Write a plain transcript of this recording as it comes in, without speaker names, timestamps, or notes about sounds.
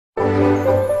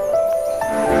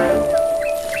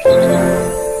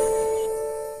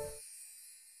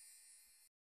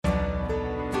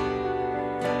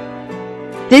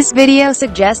This video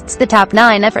suggests the top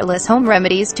 9 effortless home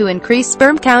remedies to increase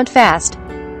sperm count fast.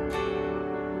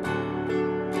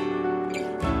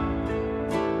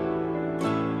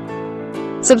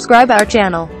 Subscribe our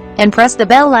channel, and press the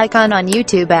bell icon on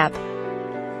YouTube app.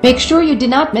 Make sure you do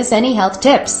not miss any health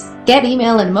tips. Get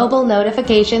email and mobile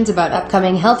notifications about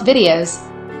upcoming health videos.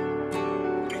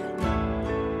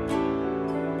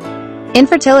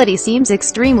 Infertility seems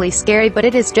extremely scary, but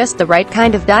it is just the right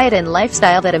kind of diet and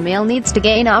lifestyle that a male needs to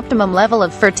gain optimum level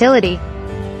of fertility.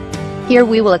 Here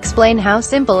we will explain how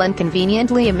simple and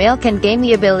conveniently a male can gain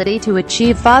the ability to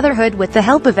achieve fatherhood with the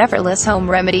help of effortless home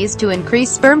remedies to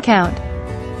increase sperm count.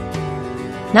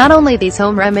 Not only these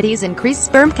home remedies increase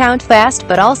sperm count fast,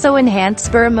 but also enhance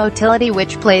sperm motility,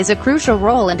 which plays a crucial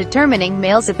role in determining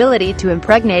male's ability to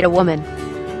impregnate a woman.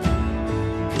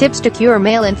 Tips to cure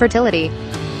male infertility.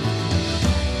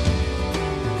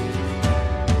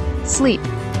 Sleep.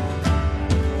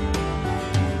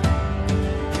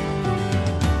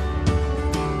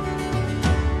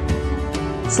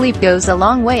 Sleep goes a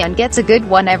long way and gets a good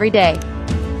one every day.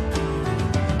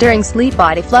 During sleep,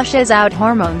 body flushes out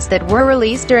hormones that were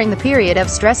released during the period of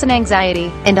stress and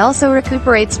anxiety, and also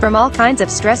recuperates from all kinds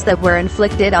of stress that were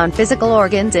inflicted on physical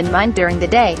organs and mind during the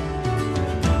day.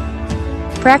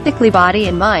 Practically body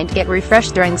and mind get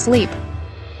refreshed during sleep.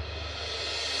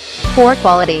 Poor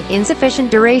quality, insufficient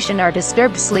duration or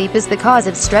disturbed sleep is the cause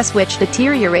of stress, which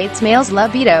deteriorates male's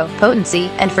libido, potency,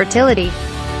 and fertility.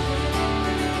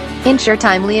 Ensure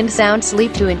timely and sound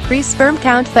sleep to increase sperm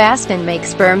count fast and make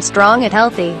sperm strong and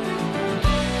healthy.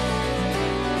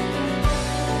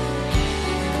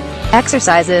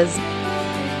 Exercises.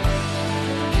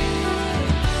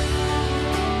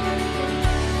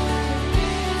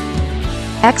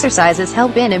 Exercises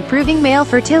help in improving male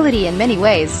fertility in many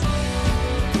ways.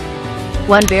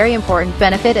 One very important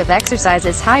benefit of exercise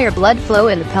is higher blood flow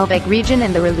in the pelvic region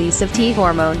and the release of T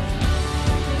hormone.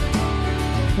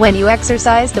 When you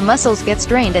exercise, the muscles get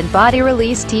strained and body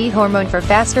release T hormone for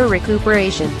faster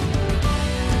recuperation.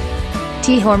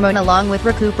 T hormone, along with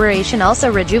recuperation,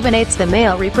 also rejuvenates the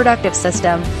male reproductive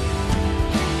system.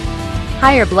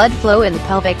 Higher blood flow in the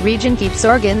pelvic region keeps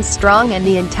organs strong and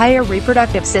the entire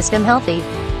reproductive system healthy.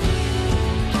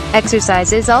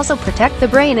 Exercises also protect the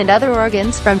brain and other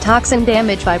organs from toxin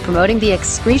damage by promoting the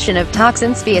excretion of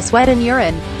toxins via sweat and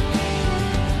urine.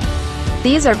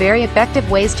 These are very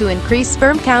effective ways to increase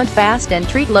sperm count fast and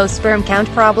treat low sperm count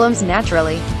problems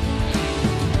naturally.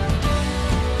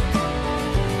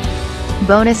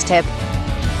 Bonus tip.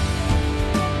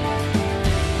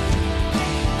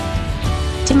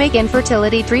 To make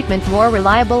infertility treatment more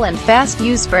reliable and fast,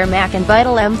 use Spermac and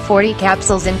Vital M-40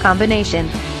 capsules in combination.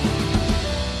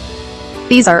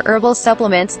 These are herbal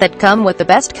supplements that come with the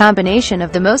best combination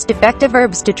of the most effective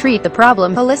herbs to treat the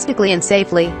problem holistically and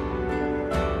safely.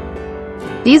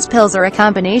 These pills are a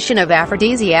combination of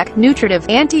aphrodisiac, nutritive,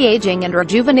 anti-aging and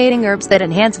rejuvenating herbs that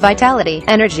enhance vitality,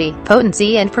 energy,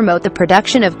 potency, and promote the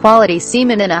production of quality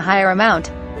semen in a higher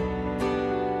amount.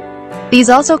 These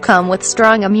also come with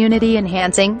strong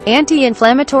immunity-enhancing,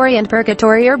 anti-inflammatory and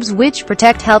purgatory herbs which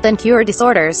protect health and cure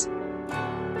disorders.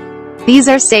 These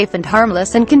are safe and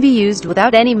harmless and can be used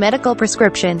without any medical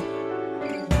prescription.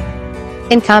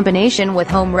 In combination with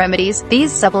home remedies,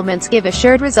 these supplements give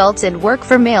assured results and work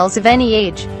for males of any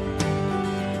age.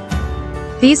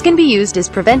 These can be used as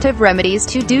preventive remedies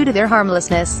too, due to their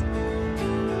harmlessness.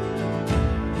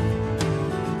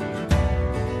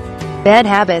 Bad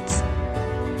habits.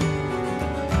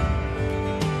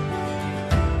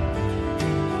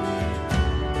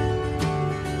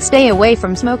 Stay away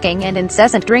from smoking and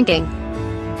incessant drinking.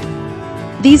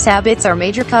 These habits are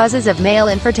major causes of male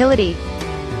infertility.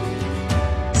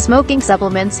 Smoking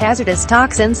supplements hazardous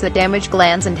toxins that damage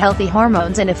glands and healthy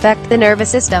hormones and affect the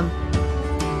nervous system.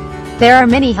 There are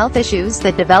many health issues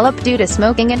that develop due to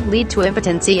smoking and lead to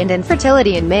impotency and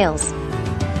infertility in males.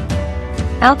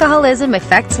 Alcoholism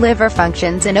affects liver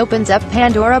functions and opens up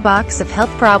Pandora box of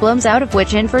health problems, out of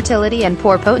which infertility and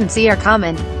poor potency are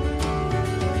common.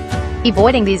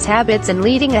 Avoiding these habits and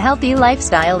leading a healthy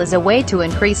lifestyle is a way to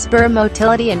increase sperm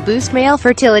motility and boost male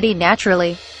fertility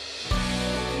naturally.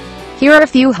 Here are a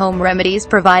few home remedies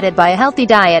provided by a healthy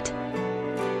diet.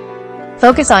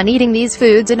 Focus on eating these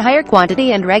foods in higher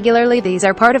quantity and regularly. These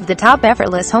are part of the top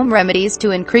effortless home remedies to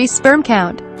increase sperm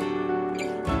count.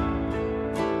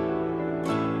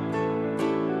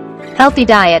 Healthy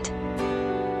diet.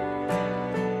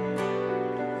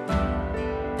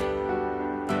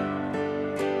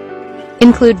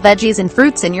 Include veggies and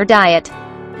fruits in your diet.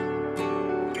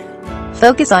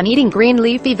 Focus on eating green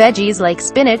leafy veggies like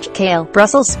spinach, kale,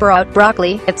 Brussels sprout,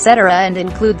 broccoli, etc. and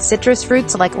include citrus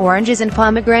fruits like oranges and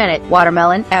pomegranate,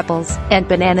 watermelon, apples, and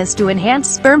bananas to enhance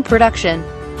sperm production.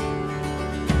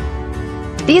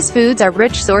 These foods are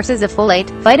rich sources of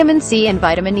folate, vitamin C and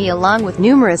vitamin E along with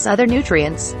numerous other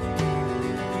nutrients.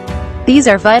 These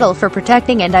are vital for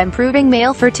protecting and improving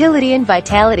male fertility and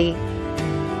vitality.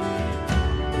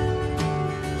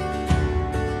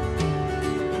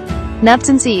 Nuts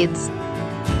and seeds.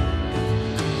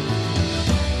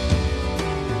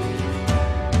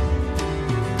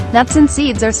 Nuts and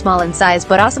seeds are small in size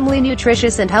but awesomely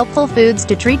nutritious and helpful foods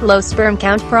to treat low sperm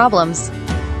count problems.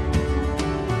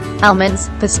 Almonds,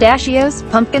 pistachios,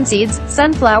 pumpkin seeds,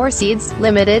 sunflower seeds,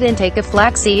 limited intake of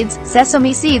flax seeds,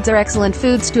 sesame seeds are excellent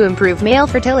foods to improve male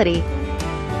fertility.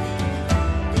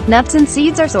 Nuts and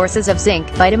seeds are sources of zinc,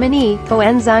 vitamin E,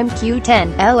 coenzyme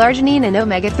Q10, L-arginine and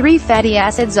omega-3 fatty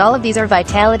acids. All of these are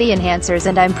vitality enhancers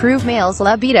and improve males'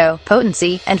 libido,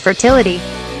 potency, and fertility.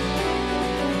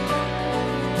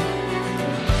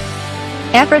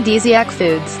 Aphrodisiac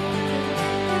Foods.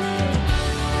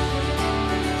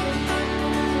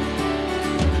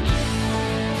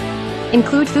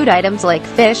 Include food items like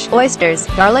fish, oysters,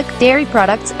 garlic, dairy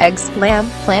products, eggs, lamb,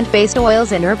 plant-based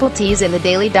oils and herbal teas in the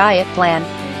daily diet plan.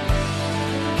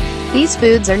 These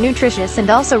foods are nutritious and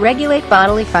also regulate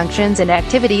bodily functions and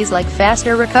activities like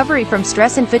faster recovery from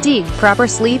stress and fatigue, proper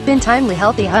sleep and timely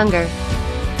healthy hunger.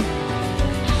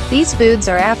 These foods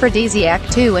are aphrodisiac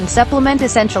too and supplement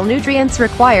essential nutrients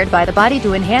required by the body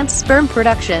to enhance sperm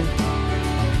production.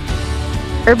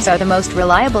 Herbs are the most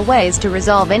reliable ways to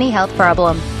resolve any health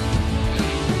problem.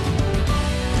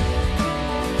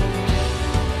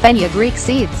 Fenugreek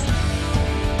Seeds.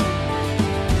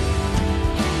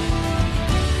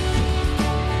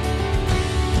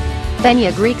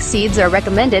 Fenugreek seeds are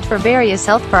recommended for various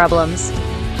health problems.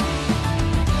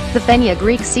 The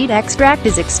fenugreek seed extract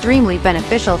is extremely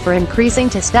beneficial for increasing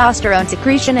testosterone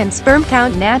secretion and sperm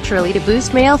count naturally to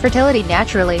boost male fertility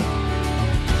naturally.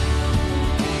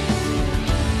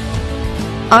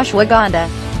 Ashwagandha.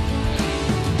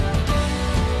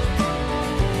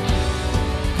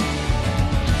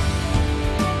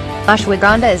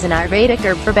 Ashwagandha is an Ayurvedic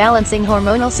herb for balancing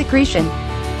hormonal secretion.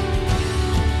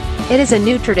 It is a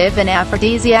nutritive and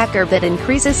aphrodisiac herb that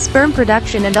increases sperm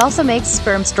production and also makes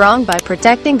sperm strong by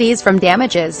protecting these from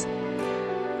damages.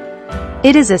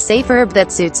 It is a safe herb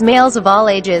that suits males of all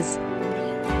ages.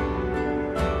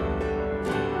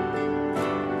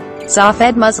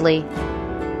 Saw-fed Musli.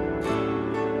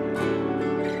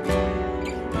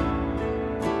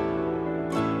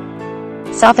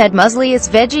 Saw-fed Musli is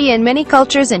veggie in many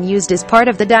cultures and used as part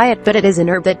of the diet, but it is an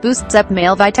herb that boosts up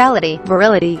male vitality,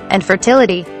 virility, and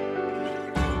fertility.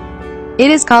 It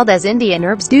is called as Indian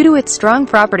herbs due to its strong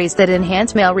properties that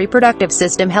enhance male reproductive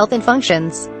system health and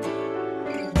functions.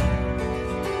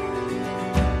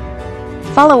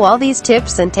 Follow all these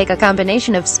tips and take a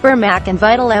combination of Spermac and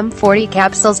Vital M-40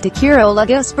 capsules to cure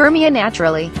oligospermia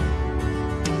naturally.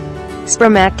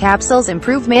 Spermac capsules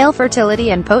improve male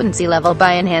fertility and potency level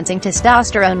by enhancing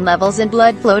testosterone levels and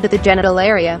blood flow to the genital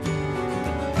area.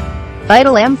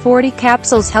 Vital M-40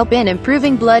 capsules help in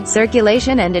improving blood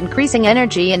circulation and increasing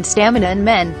energy and stamina in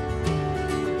men.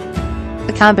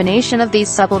 The combination of these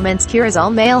supplements cures all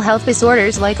male health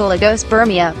disorders like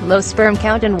oligospermia, low sperm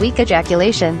count and weak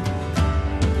ejaculation.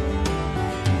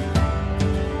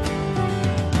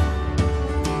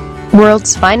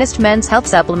 World's finest men's health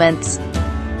supplements.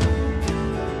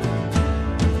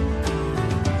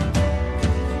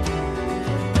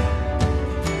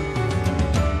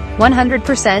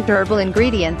 %100% herbal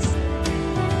ingredients.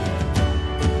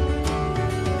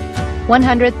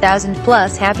 100,000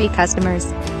 plus happy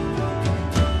customers.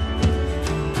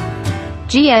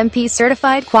 GMP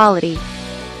certified quality.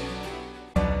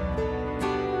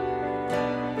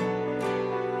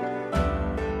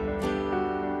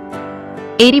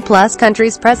 +80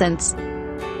 countries presence.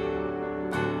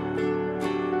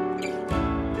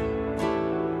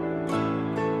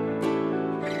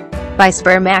 Buy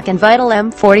Spermac and Vital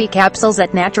M-40 capsules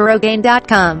at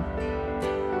naturogain.com.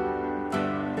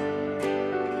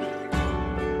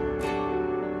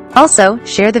 Also,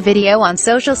 share the video on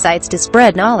social sites to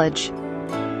spread knowledge.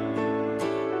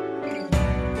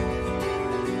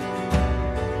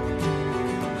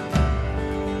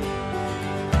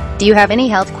 Do you have any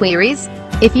health queries?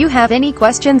 If you have any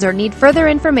questions or need further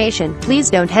information,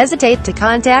 please don't hesitate to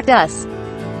contact us.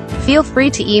 Feel free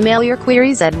to email your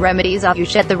queries at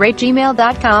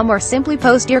remedies@gmail.com or simply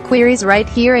post your queries right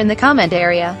here in the comment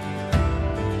area.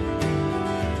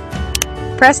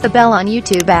 Press the bell on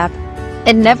YouTube app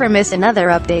and never miss another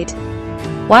update.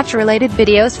 Watch related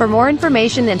videos for more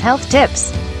information and health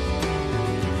tips.